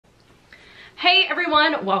Hey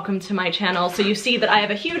everyone, welcome to my channel. So you see that I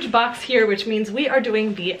have a huge box here, which means we are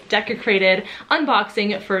doing the Decocrated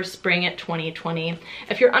unboxing for spring 2020.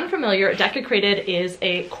 If you're unfamiliar, Decocrated is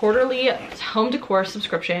a quarterly home decor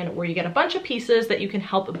subscription where you get a bunch of pieces that you can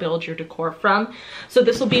help build your decor from. So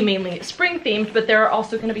this will be mainly spring themed, but there are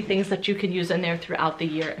also going to be things that you can use in there throughout the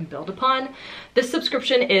year and build upon. This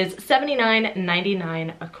subscription is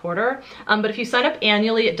 $79.99 a quarter, but if you sign up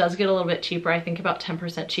annually, it does get a little bit cheaper. I think about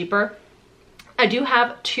 10% cheaper. I do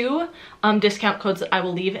have two discount codes that I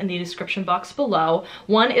will leave in the description box below.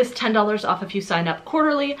 One is $10 off if you sign up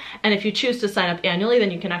quarterly, and if you choose to sign up annually, then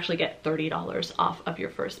you can actually get $30 off of your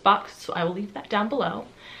first box. So I will leave that down below.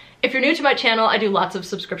 If you're new to my channel, I do lots of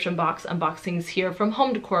subscription box unboxings here from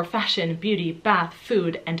home decor, fashion, beauty, bath,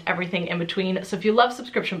 food, and everything in between. So if you love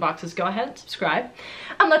subscription boxes, go ahead and subscribe.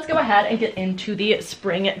 And let's go ahead and get into the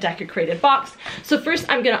spring Decocrated box. So first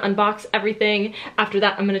I'm gonna unbox everything. After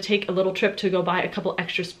that, I'm gonna take a little trip to go buy a couple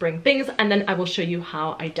extra spring things, and then I will show you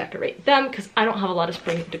how I decorate them because I don't have a lot of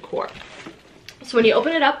spring decor. So when you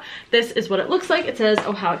open it up, this is what it looks like. It says,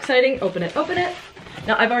 oh, how exciting, open it, open it.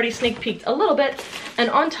 Now I've already sneak peeked a little bit, and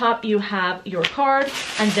on top you have your card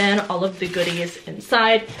and then all of the goodies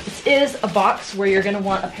inside. This is a box where you're gonna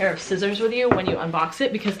want a pair of scissors with you when you unbox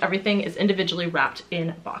it because everything is individually wrapped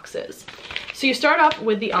in boxes. So you start off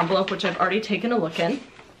with the envelope, which I've already taken a look in.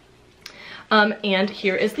 And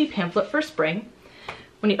here is the pamphlet for spring.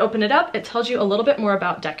 When you open it up, it tells you a little bit more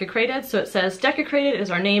about Decocrated. So it says, Decocrated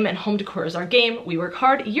is our name and home decor is our game. We work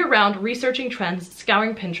hard year-round researching trends,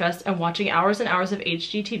 scouring Pinterest, and watching hours and hours of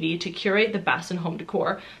HGTV to curate the best in home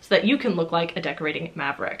decor so that you can look like a decorating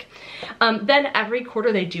maverick. Then every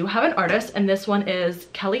quarter they do have an artist, and this one is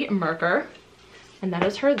Kelly Merker, and that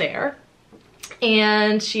is her there.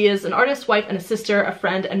 And she is an artist, wife, and a sister, a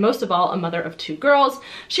friend, and most of all, a mother of two girls.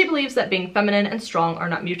 She believes that being feminine and strong are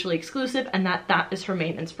not mutually exclusive, and that is her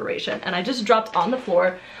main inspiration. And I just dropped on the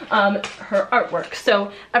floor her artwork.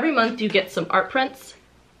 So every month you get some art prints.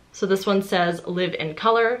 So this one says live in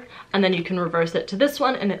color, and then you can reverse it to this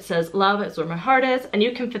one and it says love is where my heart is, and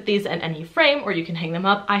you can fit these in any frame or you can hang them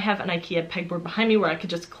up. I have an IKEA pegboard behind me where I could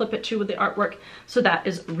just clip it to with the artwork, so that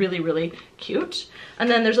is really, really cute. And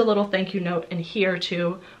then there's a little thank you note in here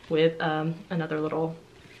too with another little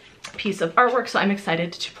piece of artwork, so I'm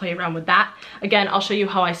excited to play around with that. Again, I'll show you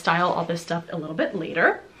how I style all this stuff a little bit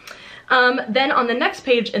later. Then on the next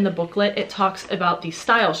page in the booklet, it talks about the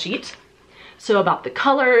style sheet. So about the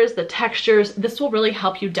colors, the textures, this will really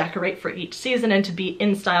help you decorate for each season and to be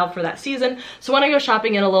in style for that season. So when I go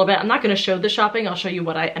shopping in a little bit, I'm not gonna show the shopping, I'll show you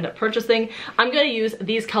what I end up purchasing. I'm gonna use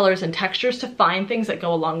these colors and textures to find things that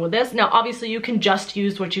go along with this. Now, obviously you can just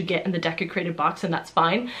use what you get in the Decocrated box and that's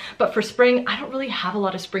fine. But for spring, I don't really have a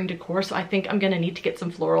lot of spring decor, so I think I'm gonna need to get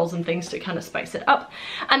some florals and things to kind of spice it up.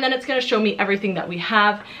 And then it's gonna show me everything that we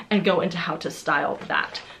have and go into how to style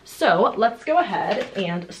that. So let's go ahead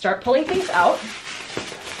and start pulling things out.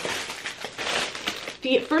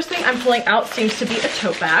 The first thing I'm pulling out seems to be a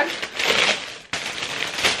tote bag.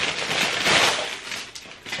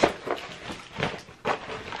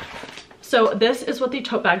 So this is what the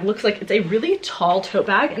tote bag looks like. It's a really tall tote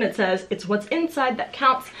bag, and it says it's what's inside that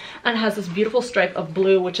counts, and it has this beautiful stripe of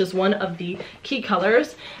blue, which is one of the key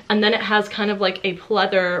colors. And then it has kind of like a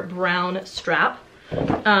pleather brown strap.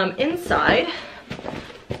 Inside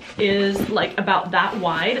is like about that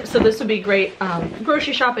wide, so this would be great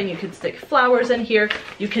grocery shopping. You could stick flowers in here.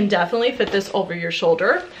 You can definitely fit this over your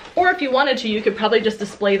shoulder, or if you wanted to, you could probably just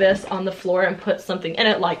display this on the floor and put something in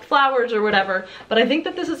it like flowers or whatever. But I think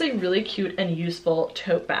that this is a really cute and useful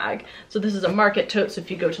tote bag. So this is a market tote, so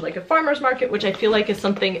if you go to like a farmer's market, which I feel like is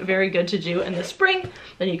something very good to do in the spring,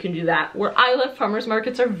 then you can do that. Where I live, farmer's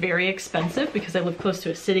markets are very expensive because I live close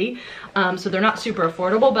to a city, so they're not super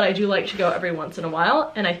affordable, but I do like to go every once in a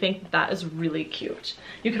while, and I think that is really cute.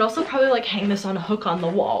 You could also probably like hang this on a hook on the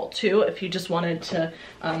wall too if you just wanted to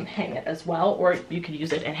hang it as well, or you could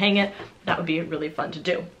use it and hang it. That would be really fun to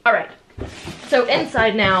do. All right, so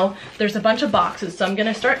inside now there's a bunch of boxes, so I'm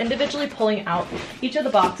gonna start individually pulling out each of the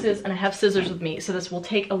boxes, and I have scissors with me, so this will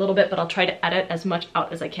take a little bit, but I'll try to edit as much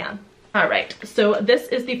out as I can. All right, so this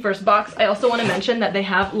is the first box. I also want to mention that they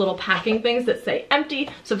have little packing things that say empty,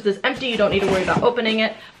 so if it says empty, you don't need to worry about opening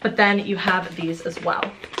it, but then you have these as well.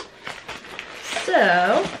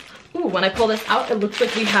 So, ooh, when I pull this out, it looks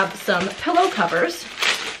like we have some pillow covers,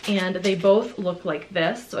 and they both look like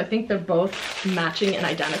this. So I think they're both matching and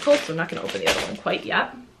identical, so I'm not gonna open the other one quite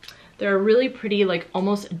yet. They're a really pretty, like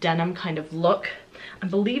almost denim kind of look. I'm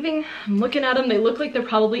looking at them, they look like they're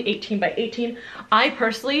probably 18 by 18. I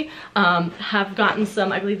personally have gotten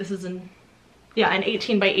some, I believe this is an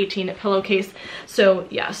 18 by 18 pillowcase. So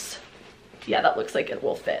yes, yeah, that looks like it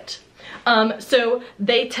will fit. So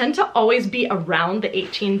they tend to always be around the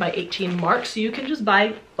 18 by 18 mark, so you can just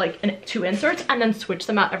buy like 2 inserts and then switch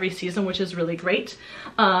them out every season, which is really great.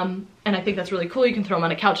 And I think that's really cool. You can throw them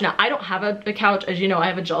on a couch. Now, I don't have a couch. As you know, I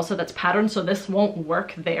have a gel set that's patterned, so this won't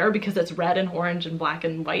work there because it's red and orange and black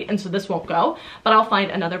and white, and so this won't go. But I'll find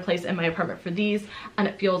another place in my apartment for these, and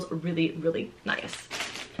it feels really, really nice.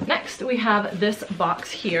 Next, we have this box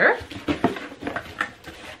here.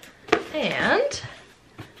 And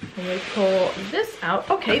when we pull this out,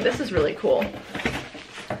 okay, this is really cool.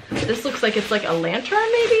 This looks like it's like a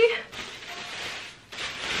lantern, maybe?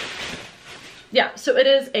 Yeah, so it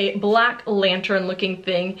is a black lantern looking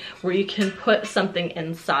thing where you can put something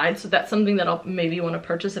inside. So that's something that I'll maybe want to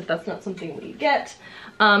purchase if that's not something we get.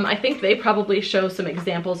 I think they probably show some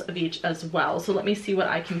examples of each as well. So let me see what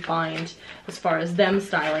I can find as far as them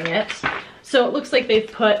styling it. So it looks like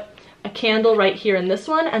they've put a candle right here in this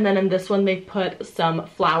one, and then in this one they put some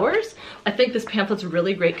flowers. I think this pamphlet's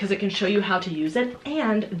really great because it can show you how to use it,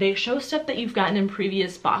 and they show stuff that you've gotten in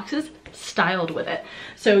previous boxes styled with it.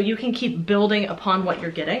 So you can keep building upon what you're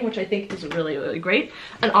getting, which I think is really, really great.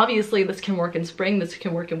 And obviously this can work in spring, this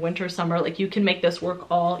can work in winter, summer, like you can make this work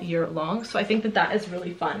all year long. So I think that that is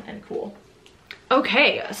really fun and cool.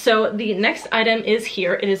 Okay, so the next item is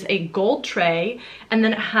here. It is a gold tray, and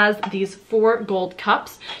then it has these 4 gold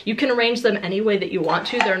cups. You can arrange them any way that you want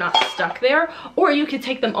to. They're not stuck there, or you could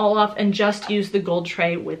take them all off and just use the gold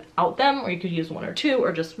tray without them, or you could use 1 or 2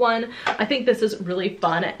 or just 1. I think this is really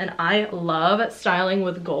fun, and I love styling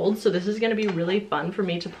with gold, so this is gonna be really fun for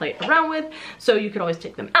me to play around with. So you could always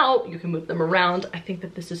take them out, you can move them around. I think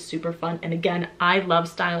that this is super fun, and again, I love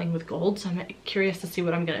styling with gold, so I'm curious to see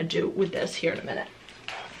what I'm gonna do with this here in a minute.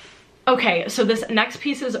 Okay, so this next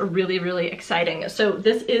piece is really, really exciting. So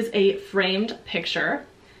this is a framed picture,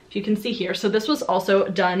 if you can see here. So this was also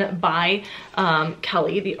done by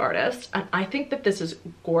Kelly, the artist, and I think that this is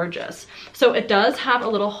gorgeous. So it does have a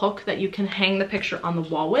little hook that you can hang the picture on the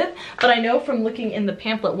wall with, but I know from looking in the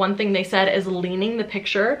pamphlet, one thing they said is leaning the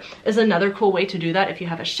picture is another cool way to do that if you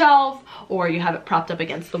have a shelf or you have it propped up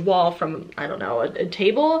against the wall from, I don't know, a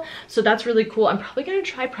table. So that's really cool. I'm probably gonna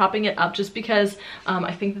try propping it up just because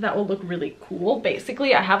I think that that will look really cool.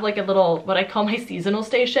 Basically, I have like a little, what I call my seasonal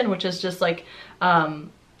station, which is just like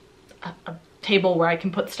a table where I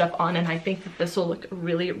can put stuff on, and I think that this will look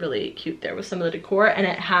really, really cute there with some of the decor, and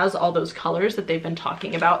it has all those colors that they've been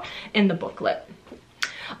talking about in the booklet.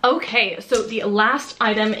 Okay, so the last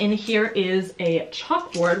item in here is a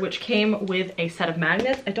chalkboard, which came with a set of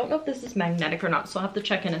magnets. I don't know if this is magnetic or not, so I'll have to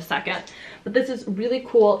check in a second. But this is really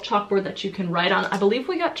cool chalkboard that you can write on. I believe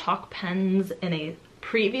we got chalk pens in a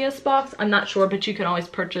previous box, I'm not sure, but you can always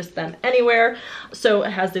purchase them anywhere. So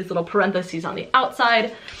it has these little parentheses on the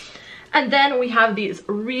outside. And then we have these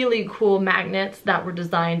really cool magnets that were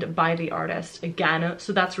designed by the artist again.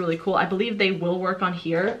 So that's really cool. I believe they will work on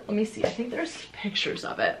here. Let me see. I think there's pictures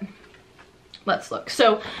of it. Let's look.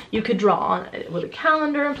 So you could draw on it with a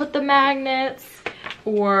calendar and put the magnets,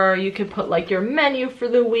 or you could put like your menu for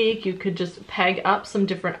the week. You could just peg up some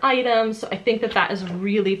different items. So I think that that is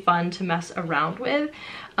really fun to mess around with.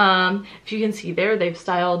 If you can see there, they've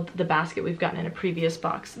styled the basket we've gotten in a previous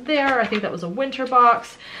box there. I think that was a winter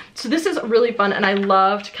box. So this is really fun, and I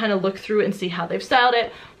love to kind of look through and see how they've styled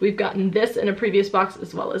it. We've gotten this in a previous box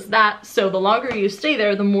as well as that. So the longer you stay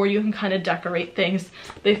there, the more you can kind of decorate things.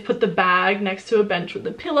 They've put the bag next to a bench with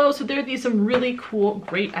a pillow. So there are these some really cool,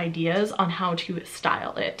 great ideas on how to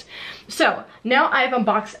style it. So now I've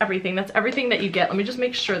unboxed everything. That's everything that you get. Let me just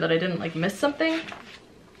make sure that I didn't like miss something.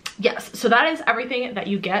 Yes, so that is everything that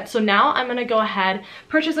you get. So now I'm gonna go ahead,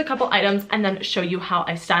 purchase a couple items, and then show you how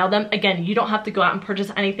I style them. Again, you don't have to go out and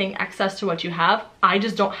purchase anything excess to what you have. I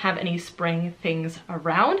just don't have any spring things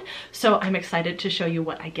around. So I'm excited to show you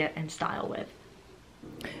what I get and style with.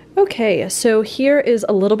 Okay, so here is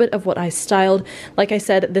a little bit of what I styled. Like I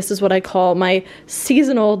said, this is what I call my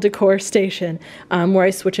seasonal decor station, where I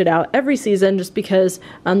switch it out every season just because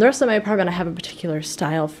the rest of my apartment I have a particular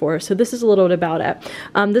style for. So this is a little bit about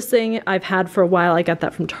it. This thing I've had for a while. I got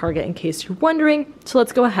that from Target in case you're wondering. So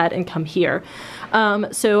let's go ahead and come here.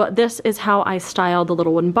 So this is how I styled the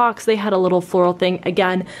little wooden box. They had a little floral thing.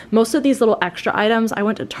 Again, most of these little extra items, I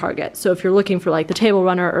went to Target. So if you're looking for like the table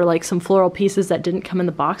runner or like some floral pieces that didn't come in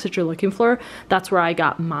the box that you're looking for, that's where I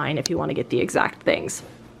got mine if you want to get the exact things.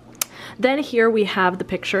 Then here we have the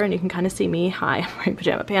picture, and you can kind of see me. Hi, I'm wearing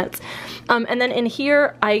pajama pants. And then in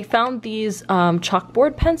here, I found these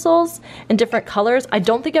chalkboard pencils in different colors. I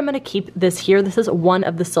don't think I'm gonna keep this here. This is one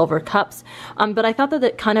of the silver cups, but I thought that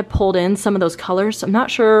it kind of pulled in some of those colors. So I'm not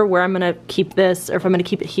sure where I'm gonna keep this or if I'm gonna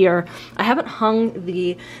keep it here. I haven't hung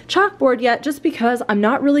the chalkboard yet just because I'm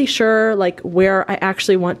not really sure like where I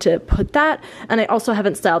actually want to put that. And I also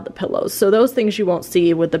haven't styled the pillows. So those things you won't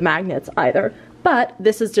see with the magnets either. But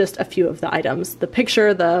this is just a few of the items. The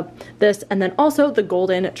picture, this, and then also the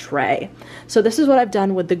golden tray. So this is what I've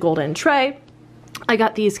done with the golden tray. I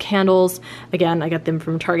got these candles, again, I got them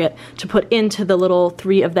from Target, to put into the little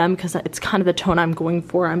 3 of them because it's kind of the tone I'm going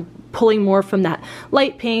for. I'm pulling more from that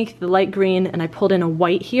light pink, the light green, and I pulled in a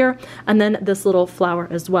white here, and then this little flower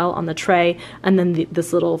as well on the tray, and then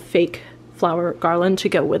this little fake flower garland to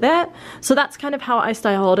go with it. So that's kind of how I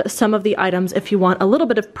styled some of the items. If you want a little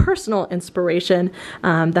bit of personal inspiration,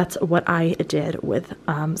 that's what I did with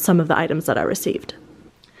some of the items that I received.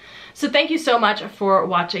 So thank you so much for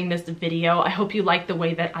watching this video. I hope you like the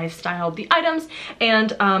way that I styled the items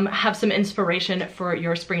and have some inspiration for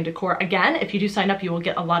your spring decor. Again, if you do sign up, you will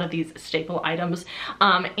get a lot of these staple items,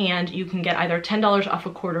 and you can get either $10 off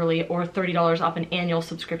a quarterly or $30 off an annual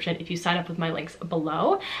subscription if you sign up with my links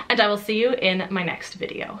below. And I will see you in my next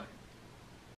video.